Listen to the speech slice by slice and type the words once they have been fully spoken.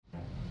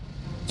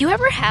You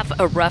ever have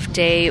a rough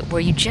day where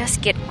you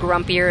just get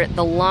grumpier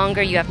the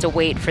longer you have to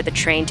wait for the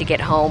train to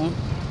get home?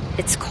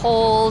 It's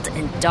cold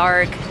and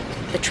dark.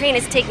 The train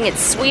is taking its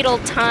sweet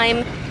old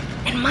time.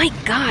 And my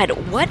God,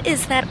 what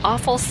is that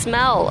awful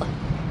smell?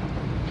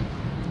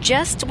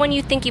 Just when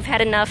you think you've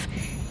had enough,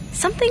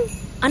 something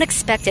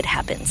unexpected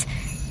happens.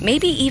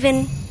 Maybe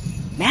even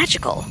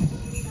magical.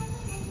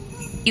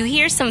 You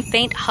hear some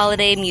faint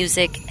holiday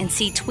music and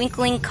see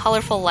twinkling,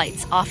 colorful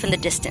lights off in the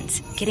distance,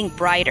 getting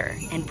brighter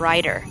and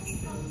brighter.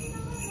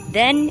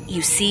 Then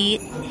you see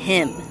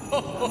him.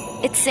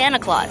 It's Santa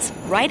Claus,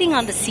 riding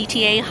on the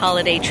CTA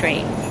Holiday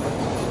Train.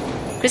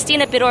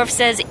 Christina Biddorf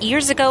says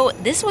years ago,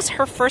 this was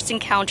her first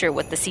encounter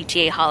with the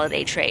CTA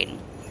Holiday Train.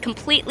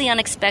 Completely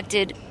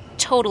unexpected,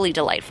 totally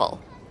delightful.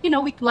 You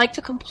know, we like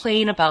to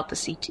complain about the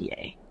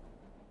CTA.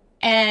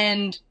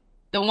 And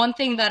the one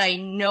thing that I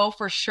know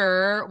for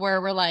sure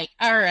where we're like,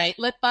 all right,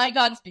 let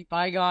bygones be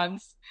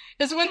bygones,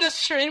 is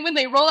when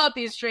they roll out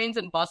these trains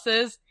and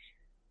buses,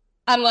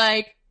 I'm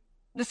like,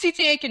 the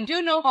CTA can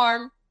do no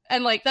harm.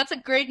 And like, that's a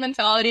great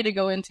mentality to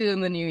go into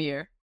in the new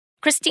year.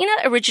 Christina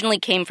originally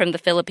came from the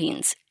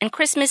Philippines, and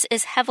Christmas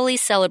is heavily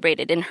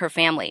celebrated in her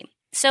family.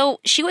 So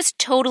she was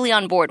totally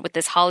on board with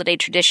this holiday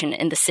tradition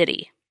in the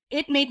city.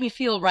 It made me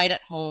feel right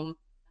at home,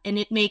 and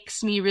it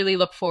makes me really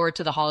look forward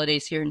to the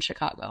holidays here in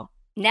Chicago.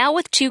 Now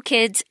with 2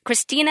 kids,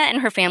 Christina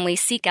and her family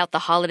seek out the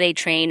holiday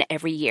train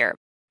every year.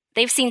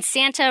 They've seen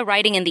Santa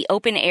riding in the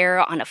open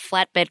air on a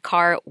flatbed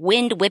car,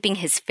 wind whipping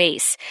his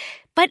face.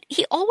 But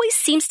he always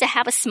seems to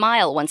have a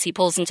smile once he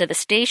pulls into the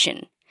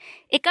station.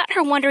 It got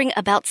her wondering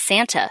about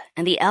Santa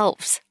and the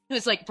elves. It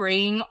was like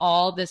bringing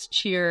all this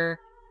cheer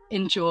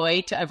and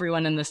joy to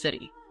everyone in the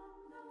city.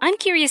 I'm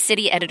Curious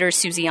City editor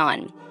Susie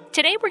An.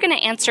 Today we're going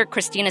to answer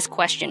Christina's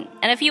question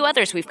and a few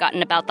others we've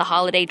gotten about the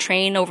holiday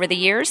train over the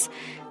years.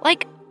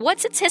 Like,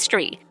 what's its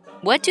history?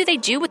 What do they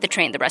do with the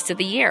train the rest of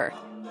the year?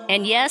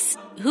 And yes,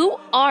 who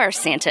are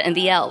Santa and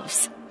the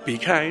elves? Be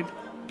kind,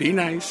 be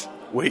nice,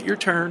 wait your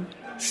turn.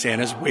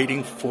 Santa's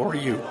waiting for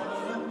you.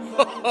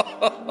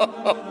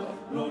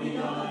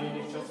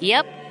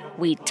 Yep,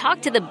 we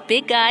talked to the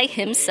big guy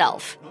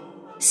himself.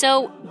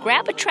 So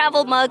grab a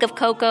travel mug of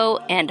cocoa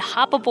and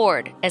hop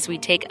aboard as we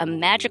take a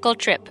magical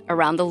trip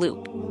around the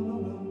loop.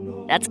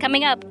 That's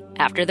coming up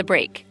after the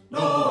break.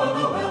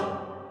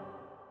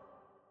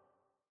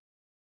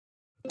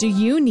 Do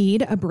you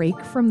need a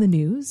break from the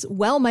news?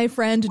 Well, my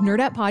friend,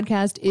 Nerdette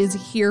Podcast is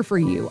here for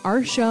you.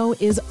 Our show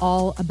is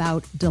all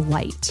about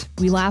delight.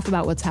 We laugh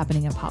about what's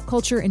happening in pop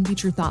culture and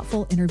feature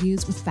thoughtful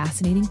interviews with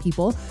fascinating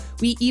people.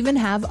 We even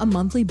have a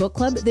monthly book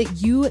club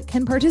that you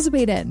can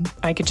participate in.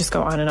 I could just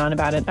go on and on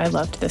about it. I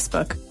loved this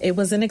book. It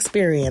was an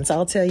experience,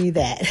 I'll tell you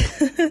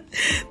that.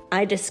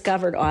 I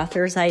discovered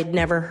authors I'd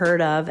never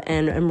heard of,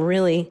 and I'm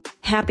really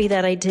happy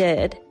that I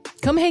did.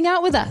 Come hang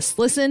out with us.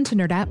 Listen to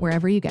Nerdette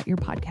wherever you get your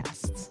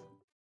podcasts.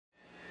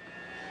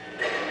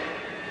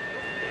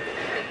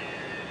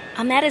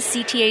 I'm at a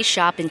CTA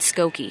shop in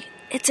Skokie.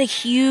 It's a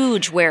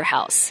huge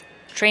warehouse.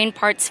 Train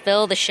parts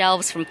fill the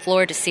shelves from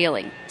floor to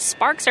ceiling.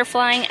 Sparks are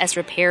flying as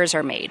repairs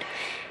are made.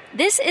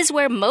 This is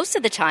where most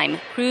of the time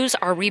crews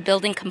are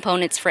rebuilding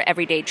components for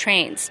everyday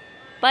trains.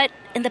 But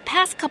in the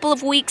past couple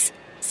of weeks,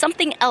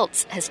 something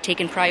else has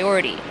taken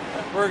priority.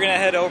 We're going to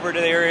head over to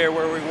the area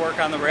where we work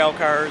on the rail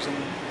cars, and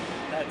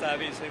that's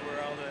obviously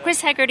where all the...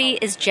 Chris Hegarty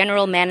is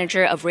General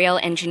Manager of Rail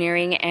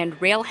Engineering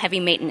and Rail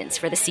Heavy Maintenance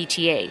for the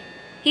CTA.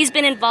 He's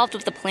been involved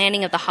with the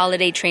planning of the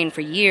holiday train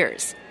for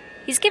years.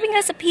 He's giving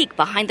us a peek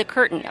behind the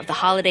curtain of the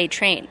holiday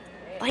train.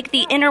 Like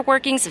the inner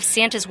workings of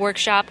Santa's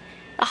workshop,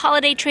 the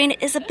holiday train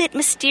is a bit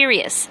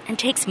mysterious and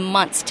takes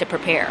months to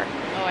prepare.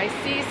 Oh, I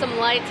see some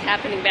lights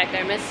happening back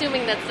there. I'm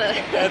assuming that's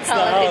the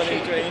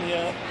holiday train,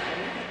 yeah.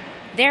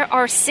 There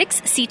are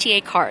 6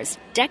 CTA cars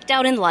decked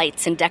out in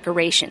lights and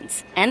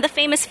decorations, and the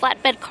famous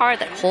flatbed car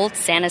that holds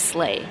Santa's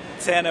sleigh.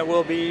 Santa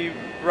will be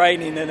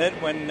riding in it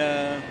when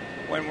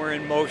we're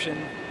in motion.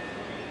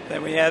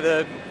 Then we have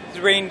the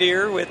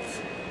reindeer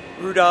with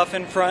Rudolph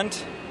in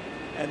front,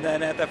 and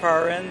then at the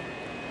far end,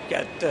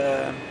 got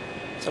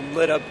some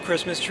lit up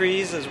Christmas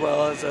trees as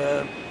well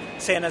as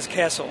Santa's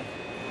castle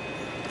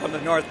from the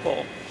North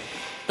Pole.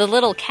 The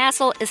little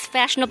castle is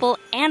fashionable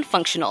and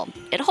functional.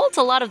 It holds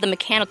a lot of the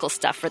mechanical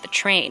stuff for the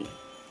train.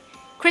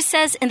 Chris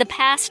says in the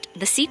past,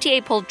 the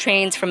CTA pulled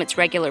trains from its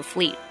regular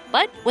fleet.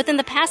 But within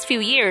the past few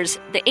years,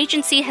 the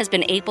agency has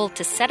been able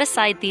to set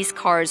aside these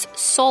cars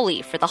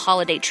solely for the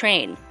holiday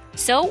train.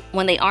 So,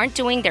 when they aren't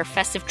doing their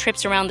festive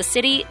trips around the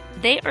city,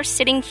 they are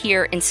sitting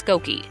here in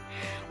Skokie.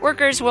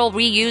 Workers will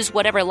reuse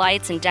whatever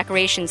lights and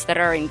decorations that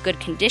are in good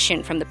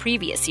condition from the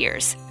previous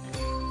years.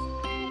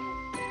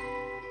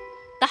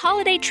 The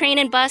holiday train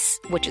and bus,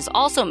 which is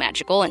also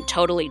magical and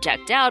totally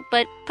decked out,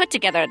 but put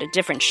together at a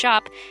different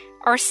shop,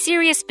 are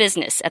serious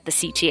business at the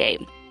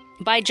CTA.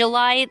 By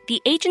July,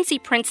 the agency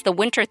prints the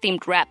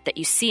winter-themed wrap that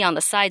you see on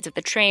the sides of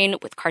the train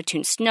with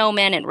cartoon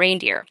snowmen and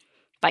reindeer.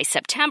 By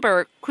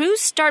September, crews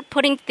start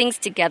putting things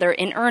together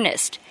in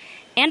earnest.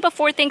 And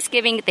before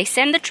Thanksgiving, they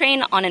send the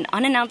train on an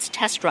unannounced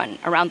test run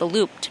around the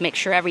loop to make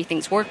sure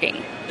everything's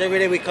working. Every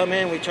day we come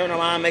in, we turn them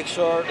on, make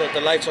sure that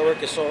the lights are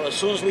working. So as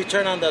soon as we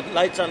turn on the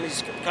lights on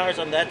these cars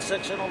on that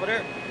section over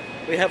there,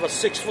 we have a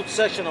 6-foot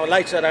section of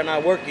lights that are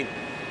not working.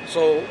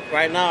 So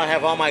right now I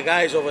have all my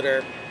guys over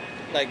there,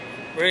 like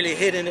really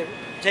hitting it,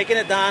 taking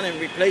it down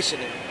and replacing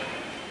it.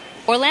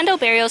 Orlando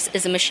Barrios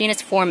is a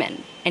machinist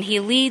foreman, and he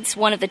leads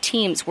one of the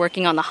teams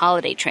working on the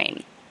Holiday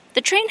Train.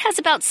 The train has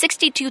about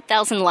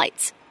 62,000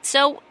 lights,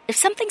 so if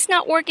something's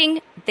not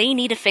working, they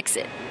need to fix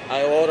it.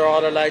 I order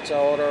all the lights, do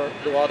all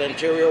the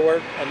interior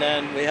work, and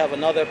then we have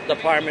another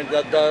department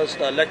that does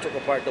the electrical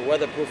part, the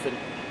weatherproofing,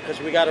 because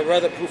we got to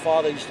weatherproof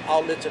all these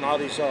outlets and all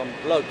these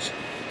plugs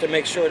to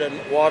make sure that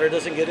water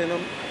doesn't get in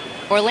them.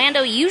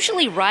 Orlando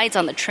usually rides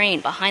on the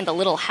train behind the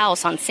little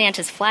house on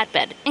Santa's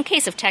flatbed in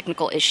case of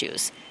technical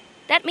issues.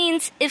 That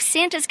means if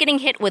Santa's getting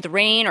hit with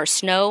rain or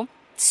snow,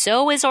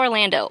 so is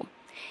Orlando.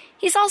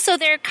 He's also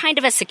there kind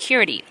of as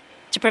security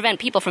to prevent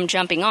people from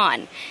jumping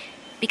on,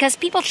 because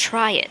people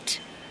try it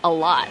a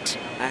lot.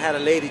 I had a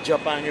lady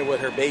jump on here with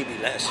her baby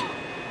last year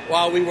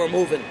while we were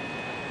moving.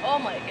 Oh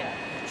my God.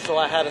 So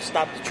I had to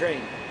stop the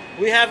train.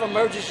 We have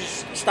emergency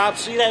stop.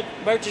 See that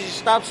emergency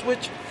stop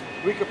switch?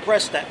 We could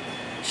press that.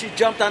 She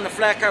jumped on the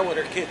flat car with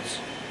her kids.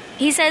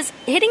 He says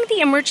hitting the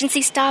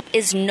emergency stop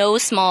is no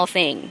small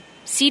thing.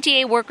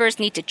 CTA workers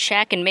need to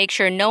check and make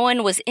sure no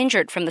one was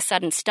injured from the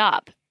sudden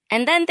stop.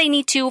 And then they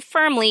need to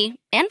firmly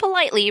and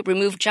politely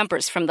remove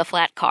jumpers from the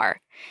flat car.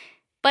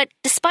 But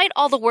despite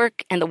all the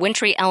work and the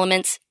wintry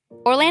elements,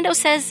 Orlando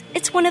says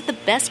it's one of the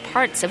best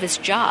parts of his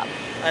job.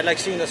 I like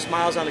seeing the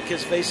smiles on the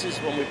kids' faces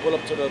when we pull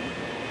up to the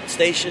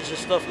stations and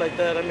stuff like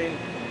that. I mean,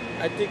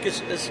 I think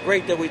it's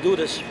great that we do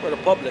this for the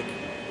public.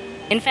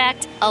 In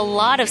fact, a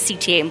lot of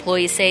CTA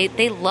employees say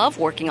they love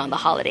working on the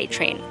Holiday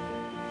Train,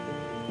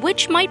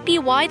 which might be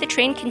why the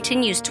train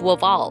continues to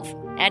evolve,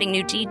 adding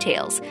new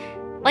details,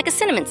 like a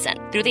cinnamon scent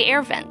through the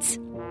air vents.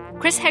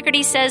 Chris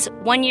Hegarty says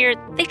one year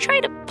they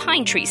tried a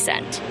pine tree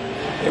scent.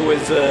 It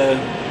was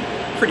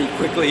pretty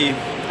quickly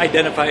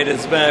identified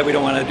as bad. We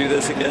don't want to do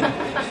this again.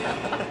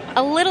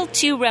 A little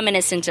too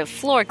reminiscent of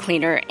floor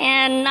cleaner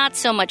and not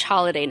so much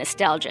holiday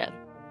nostalgia.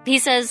 He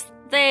says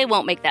they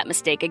won't make that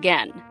mistake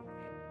again.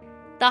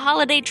 The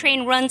Holiday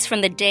Train runs from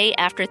the day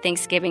after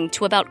Thanksgiving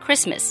to about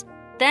Christmas.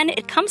 Then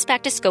it comes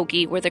back to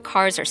Skokie, where the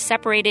cars are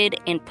separated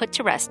and put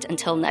to rest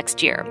until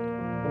next year.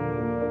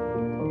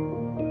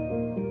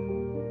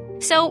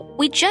 So,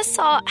 we just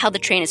saw how the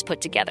train is put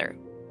together.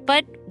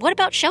 But what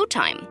about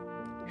showtime?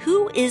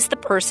 Who is the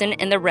person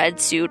in the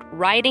red suit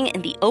riding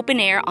in the open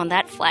air on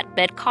that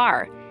flatbed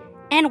car?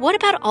 And what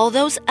about all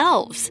those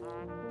elves?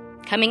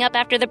 Coming up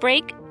after the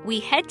break, we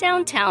head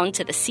downtown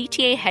to the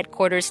CTA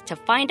headquarters to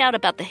find out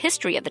about the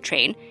history of the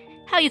train,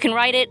 how you can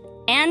ride it,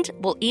 and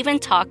we'll even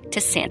talk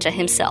to Santa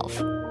himself.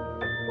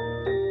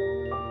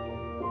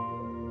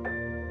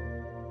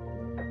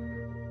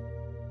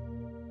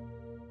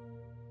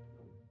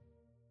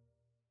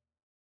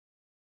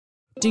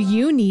 Do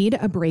you need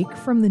a break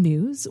from the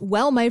news?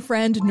 Well, my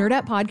friend,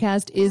 Nerdette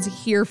Podcast is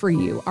here for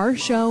you. Our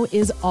show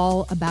is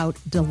all about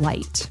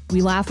delight.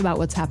 We laugh about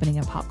what's happening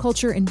in pop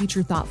culture and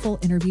feature thoughtful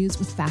interviews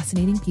with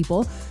fascinating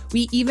people.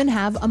 We even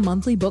have a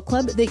monthly book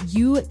club that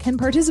you can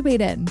participate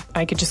in.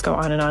 I could just go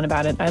on and on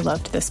about it. I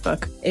loved this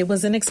book. It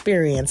was an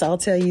experience, I'll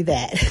tell you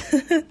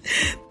that.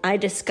 I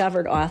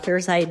discovered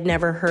authors I'd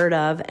never heard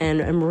of, and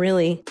I'm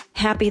really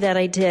happy that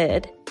I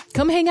did.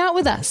 Come hang out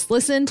with us.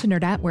 Listen to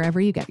Nerdette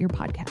wherever you get your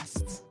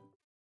podcasts.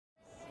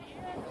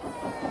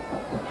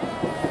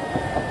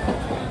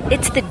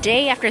 It's the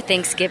day after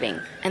Thanksgiving,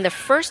 and the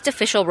first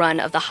official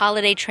run of the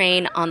Holiday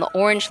Train on the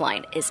Orange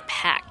Line is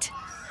packed.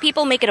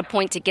 People make it a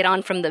point to get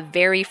on from the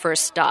very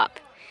first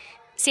stop.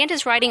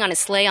 Santa's riding on a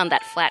sleigh on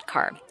that flat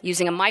car,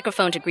 using a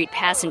microphone to greet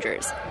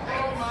passengers.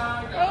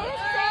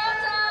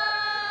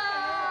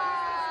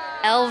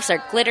 Elves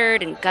are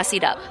glittered and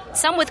gussied up,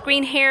 some with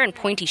green hair and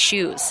pointy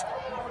shoes.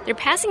 They're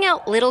passing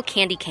out little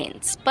candy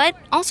canes, but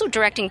also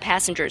directing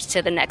passengers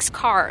to the next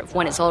car if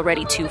one is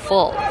already too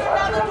full.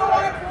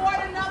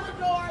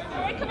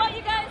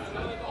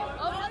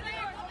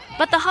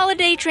 But the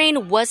Holiday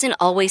Train wasn't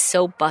always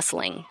so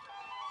bustling.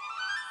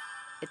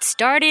 It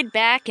started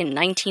back in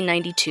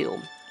 1992,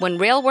 when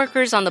rail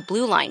workers on the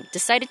Blue Line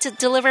decided to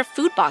deliver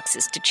food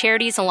boxes to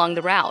charities along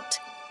the route.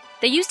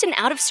 They used an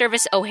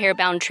out-of-service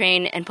O'Hare-bound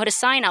train and put a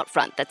sign out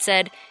front that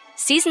said,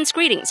 "Season's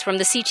greetings from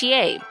the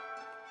CTA."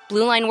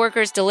 Blue Line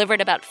workers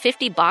delivered about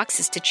 50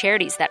 boxes to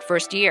charities that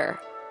first year.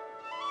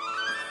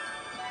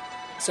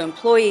 So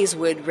employees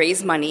would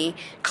raise money,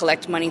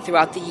 collect money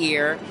throughout the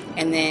year,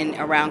 and then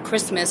around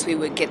Christmas we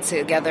would get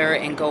together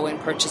and go and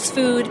purchase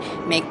food,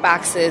 make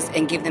boxes,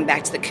 and give them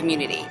back to the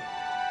community.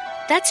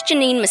 That's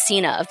Janine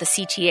Messina of the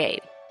CTA.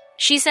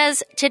 She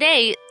says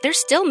today they're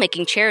still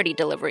making charity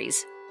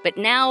deliveries, but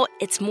now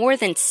it's more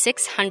than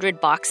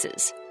 600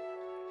 boxes.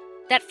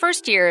 That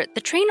first year, the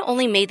train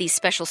only made these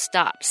special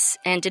stops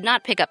and did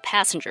not pick up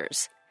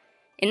passengers.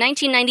 In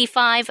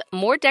 1995,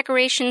 more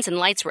decorations and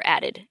lights were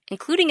added,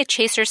 including a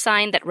chaser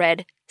sign that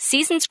read,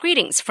 Season's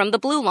greetings from the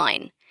Blue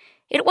Line.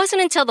 It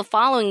wasn't until the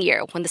following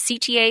year when the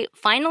CTA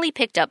finally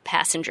picked up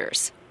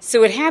passengers.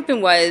 So what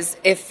happened was,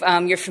 if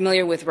you're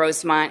familiar with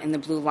Rosemont and the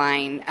Blue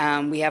Line,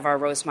 we have our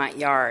Rosemont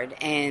yard.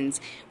 And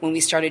when we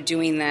started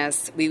doing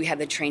this, we had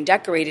the train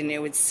decorated and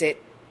it would sit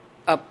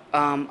up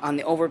on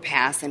the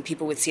overpass and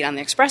people would see it on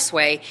the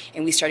expressway,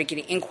 and we started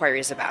getting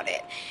inquiries about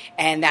it.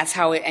 And that's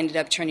how it ended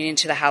up turning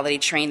into the holiday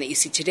train that you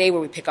see today,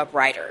 where we pick up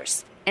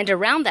riders. And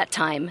around that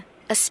time,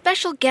 a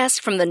special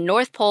guest from the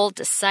North Pole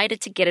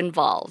decided to get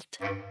involved.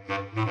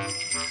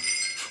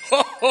 Ho,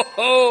 ho,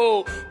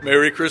 ho!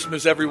 Merry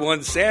Christmas,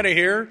 everyone. Santa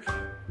here.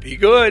 Be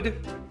good.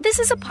 This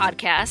is a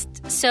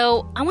podcast,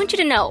 so I want you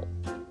to know,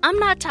 I'm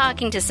not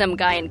talking to some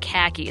guy in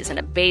khakis and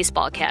a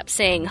baseball cap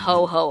saying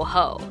ho, ho,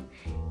 ho.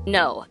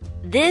 No,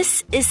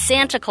 this is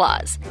Santa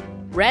Claus.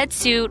 Red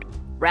suit,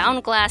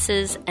 round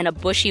glasses, and a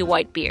bushy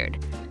white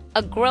beard.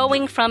 A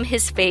growing from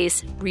his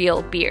face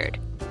real beard.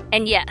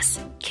 And yes,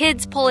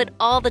 kids pull it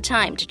all the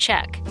time to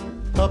check.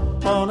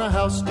 Up on a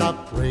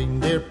housetop,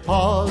 reindeer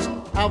paws,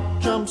 out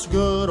jumps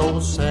good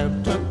old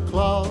Santa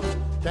Claus.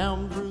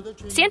 Down through the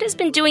trees. Santa's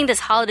been doing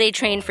this holiday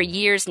train for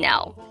years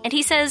now, and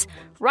he says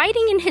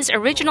riding in his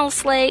original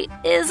sleigh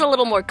is a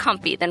little more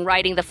comfy than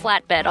riding the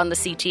flatbed on the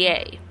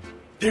CTA.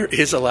 There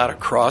is a lot of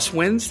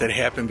crosswinds that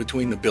happen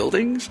between the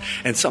buildings,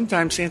 and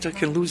sometimes Santa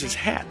can lose his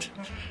hat.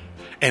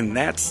 And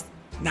that's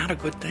not a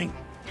good thing.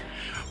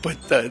 But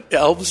the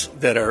elves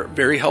that are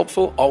very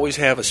helpful always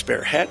have a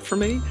spare hat for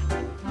me.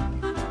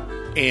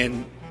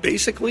 And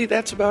basically,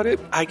 that's about it.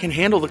 I can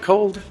handle the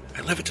cold.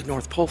 I live at the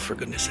North Pole, for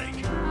goodness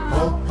sake.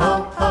 Ho,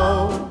 ho,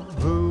 ho,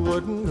 who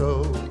wouldn't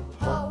go? Ho,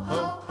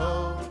 ho,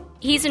 ho.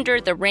 He's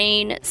endured the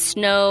rain,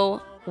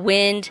 snow,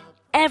 wind,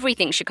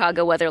 everything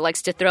Chicago weather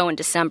likes to throw in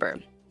December.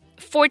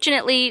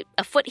 Fortunately,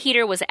 a foot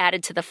heater was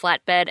added to the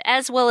flatbed,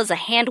 as well as a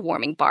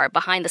hand-warming bar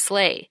behind the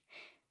sleigh.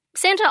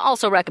 Santa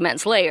also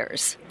recommends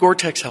layers.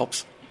 Gore-Tex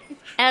helps.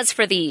 As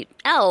for the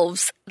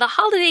elves, the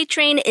holiday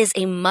train is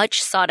a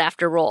much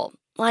sought-after role.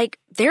 Like,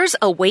 there's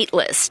a wait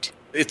list.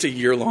 It's a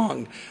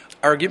year-long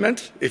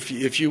argument, if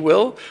you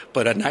will,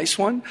 but a nice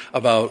one,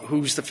 about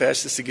who's the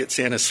fastest to get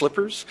Santa's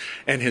slippers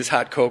and his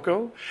hot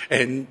cocoa.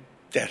 And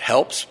that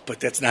helps, but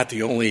that's not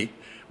the only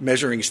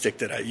measuring stick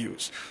that I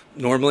use.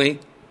 Normally,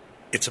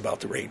 it's about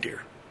the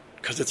reindeer,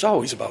 because it's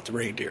always about the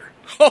reindeer.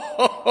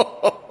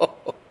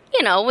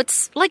 You know,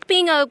 it's like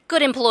being a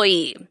good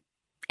employee.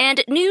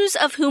 And news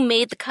of who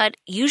made the cut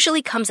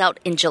usually comes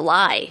out in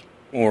July.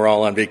 When we're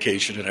all on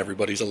vacation and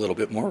everybody's a little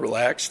bit more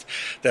relaxed,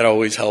 that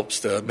always helps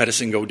the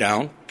medicine go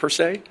down, per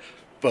se.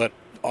 But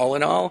all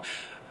in all,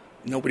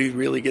 nobody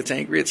really gets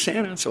angry at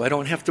Santa, so I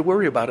don't have to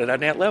worry about it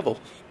on that level.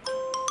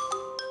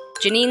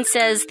 Janine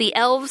says the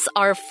elves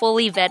are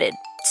fully vetted.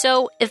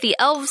 So if the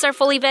elves are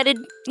fully vetted,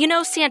 you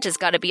know Santa's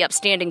got to be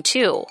upstanding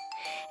too.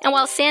 And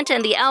while Santa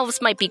and the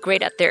elves might be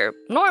great at their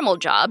normal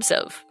jobs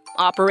of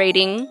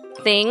operating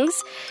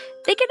things,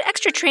 they get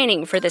extra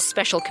training for this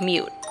special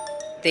commute.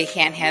 They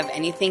can't have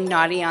anything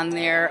naughty on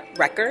their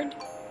record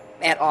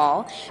at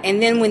all.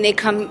 And then when they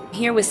come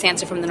here with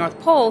Santa from the North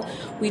Pole,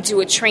 we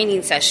do a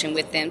training session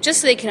with them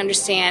just so they can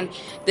understand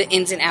the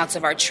ins and outs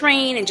of our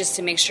train and just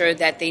to make sure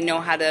that they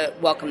know how to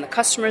welcome the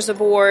customers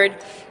aboard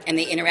and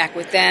they interact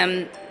with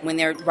them when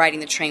they're riding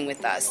the train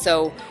with us.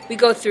 So we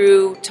go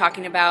through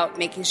talking about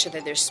making sure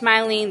that they're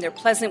smiling, they're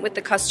pleasant with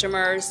the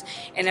customers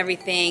and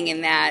everything,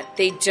 and that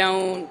they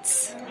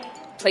don't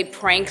play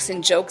pranks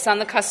and jokes on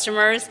the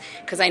customers,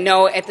 because I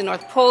know at the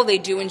North Pole they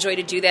do enjoy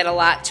to do that a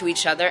lot to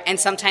each other and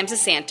sometimes to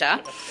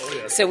Santa. Oh,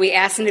 yes. So we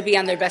ask them to be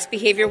on their best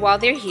behavior while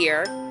they're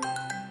here.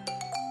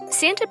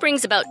 Santa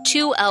brings about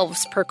 2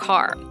 elves per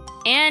car.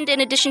 And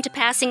in addition to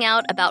passing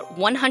out about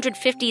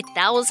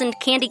 150,000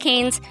 candy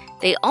canes,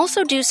 they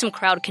also do some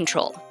crowd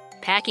control,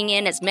 packing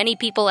in as many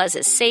people as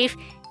is safe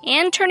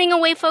and turning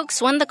away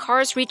folks when the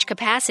cars reach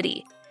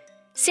capacity.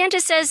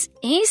 Santa says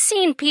he's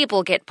seen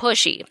people get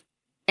pushy.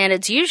 And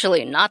it's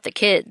usually not the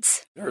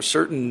kids. There are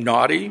certain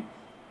naughty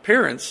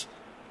parents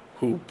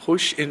who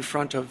push in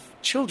front of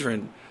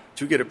children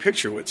to get a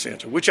picture with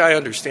Santa, which I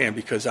understand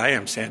because I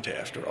am Santa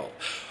after all.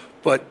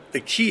 But the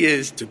key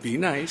is to be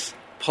nice,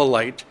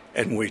 polite,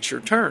 and wait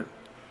your turn.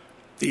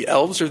 The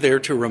elves are there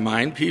to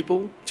remind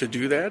people to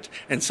do that,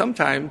 and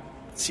sometimes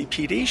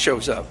CPD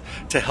shows up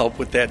to help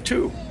with that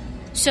too.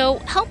 So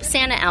help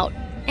Santa out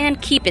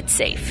and keep it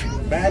safe.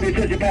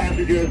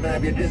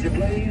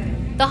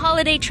 The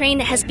holiday train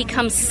has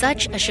become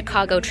such a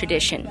Chicago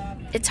tradition.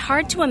 It's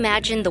hard to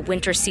imagine the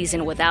winter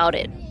season without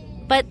it.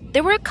 But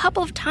there were a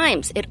couple of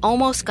times it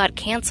almost got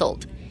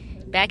canceled.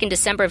 Back in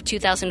December of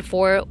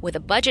 2004, with a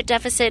budget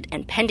deficit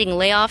and pending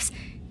layoffs,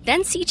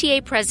 then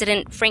CTA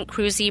President Frank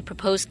Kruse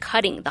proposed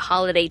cutting the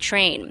holiday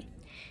train.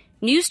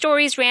 News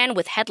stories ran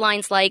with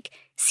headlines like,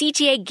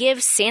 CTA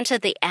gives Santa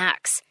the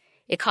axe.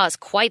 It caused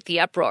quite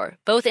the uproar,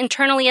 both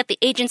internally at the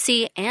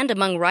agency and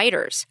among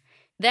writers.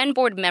 Then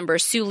board member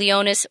Sue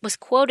Leonis was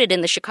quoted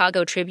in the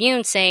Chicago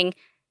Tribune saying,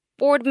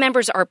 "Board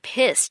members are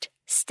pissed.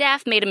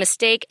 Staff made a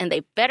mistake and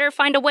they better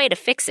find a way to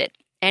fix it."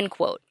 End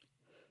quote.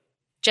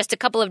 Just a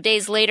couple of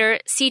days later,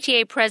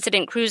 CTA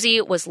President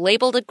Cruzy was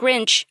labeled a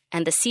Grinch,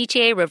 and the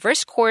CTA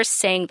reversed course,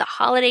 saying the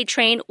holiday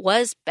train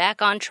was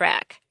back on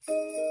track.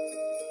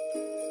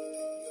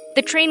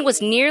 The train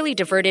was nearly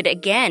diverted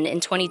again in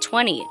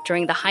 2020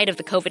 during the height of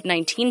the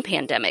COVID-19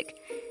 pandemic.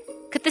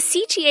 Could the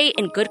CTA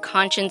in good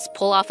conscience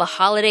pull off a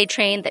holiday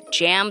train that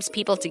jams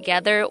people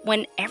together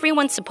when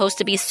everyone's supposed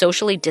to be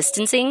socially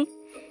distancing?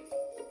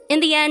 In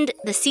the end,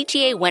 the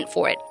CTA went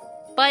for it,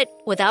 but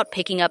without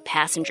picking up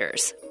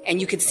passengers. And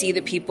you could see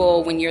the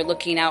people, when you're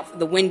looking out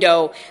the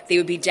window, they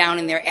would be down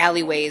in their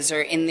alleyways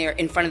or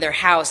in front of their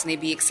house, and they'd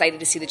be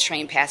excited to see the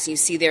train pass, and you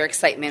see their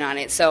excitement on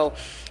it. So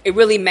it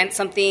really meant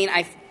something,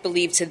 I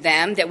believe, to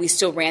them that we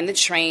still ran the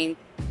train.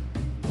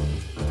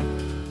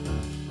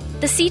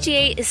 The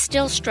CTA is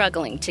still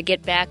struggling to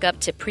get back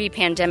up to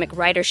pre-pandemic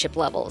ridership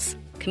levels.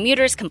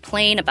 Commuters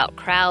complain about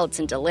crowds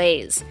and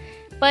delays.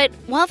 But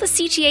while the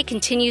CTA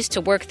continues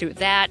to work through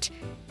that,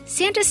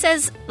 Santa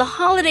says the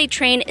holiday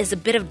train is a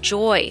bit of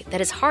joy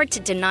that is hard to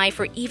deny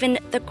for even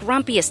the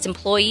grumpiest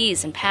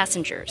employees and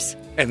passengers.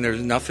 And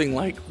there's nothing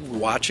like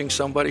watching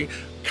somebody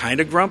kind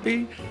of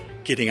grumpy,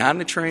 getting on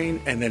the train,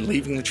 and then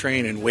leaving the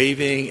train and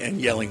waving and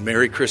yelling,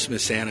 "Merry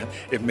Christmas, Santa."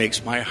 It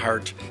makes my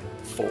heart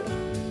full.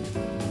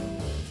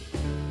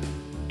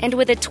 And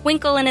with a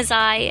twinkle in his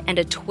eye and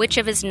a twitch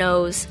of his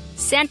nose,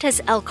 Santa's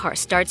elk car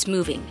starts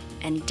moving,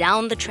 and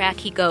down the track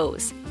he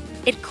goes.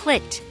 It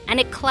clicked and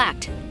it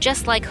clacked,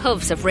 just like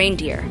hooves of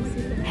reindeer,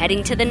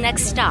 heading to the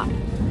next stop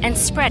and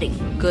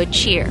spreading good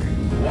cheer.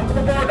 Welcome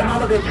aboard the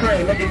holiday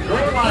train.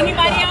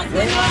 Anybody else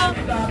involved?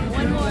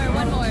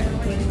 One more.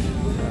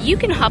 You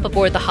can hop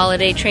aboard the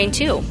holiday train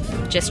too.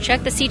 Just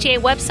check the CTA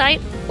website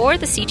or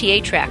the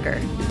CTA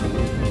tracker.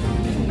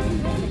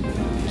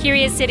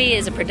 Curious City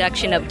is a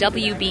production of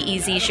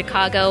WBEZ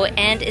Chicago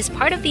and is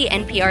part of the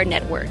NPR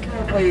network.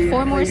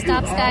 4 more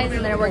stops, guys,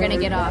 and then we're going to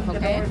get off,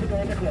 okay?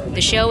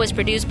 The show is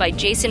produced by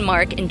Jason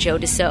Mark and Joe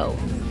DeSoe.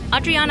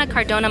 Adriana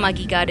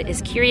Cardona-Maguigad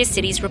is Curious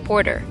City's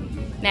reporter.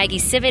 Maggie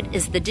Civet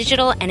is the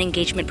digital and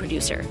engagement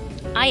producer.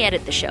 I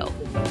edit the show.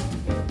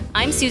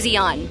 I'm Susie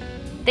An.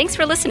 Thanks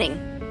for listening.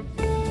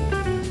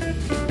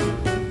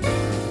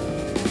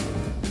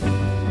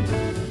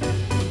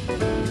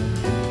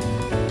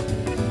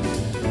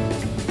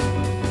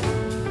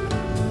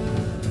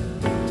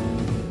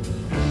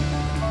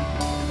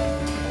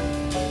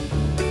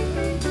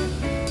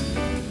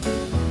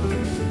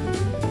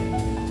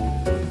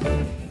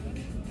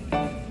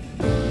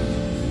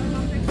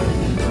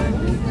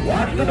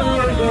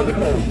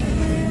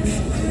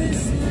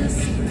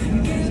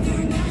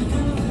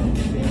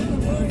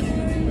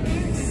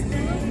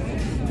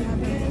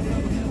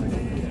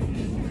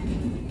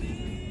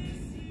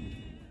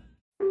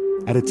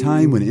 At a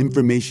time when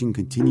information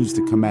continues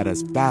to come at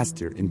us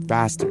faster and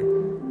faster,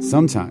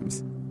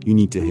 sometimes you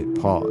need to hit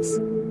pause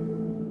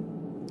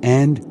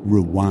and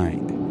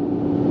rewind.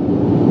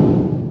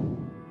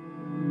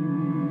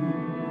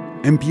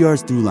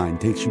 NPR's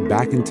Throughline takes you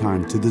back in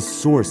time to the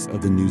source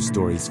of the news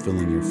stories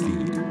filling your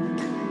feed.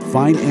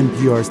 Find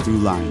NPR's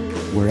Throughline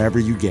wherever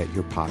you get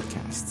your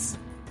podcasts.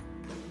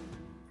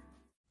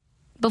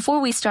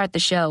 Before we start the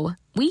show,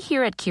 we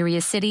here at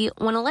Curious City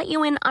want to let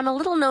you in on a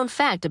little-known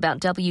fact about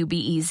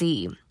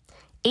WBEZ.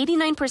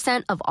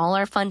 89% of all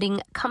our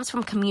funding comes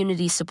from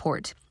community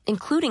support,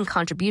 including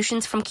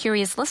contributions from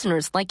curious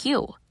listeners like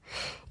you.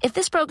 If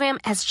this program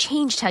has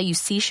changed how you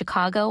see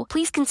Chicago,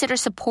 please consider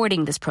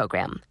supporting this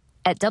program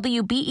at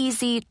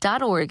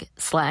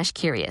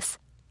wbez.org/curious.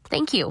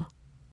 Thank you.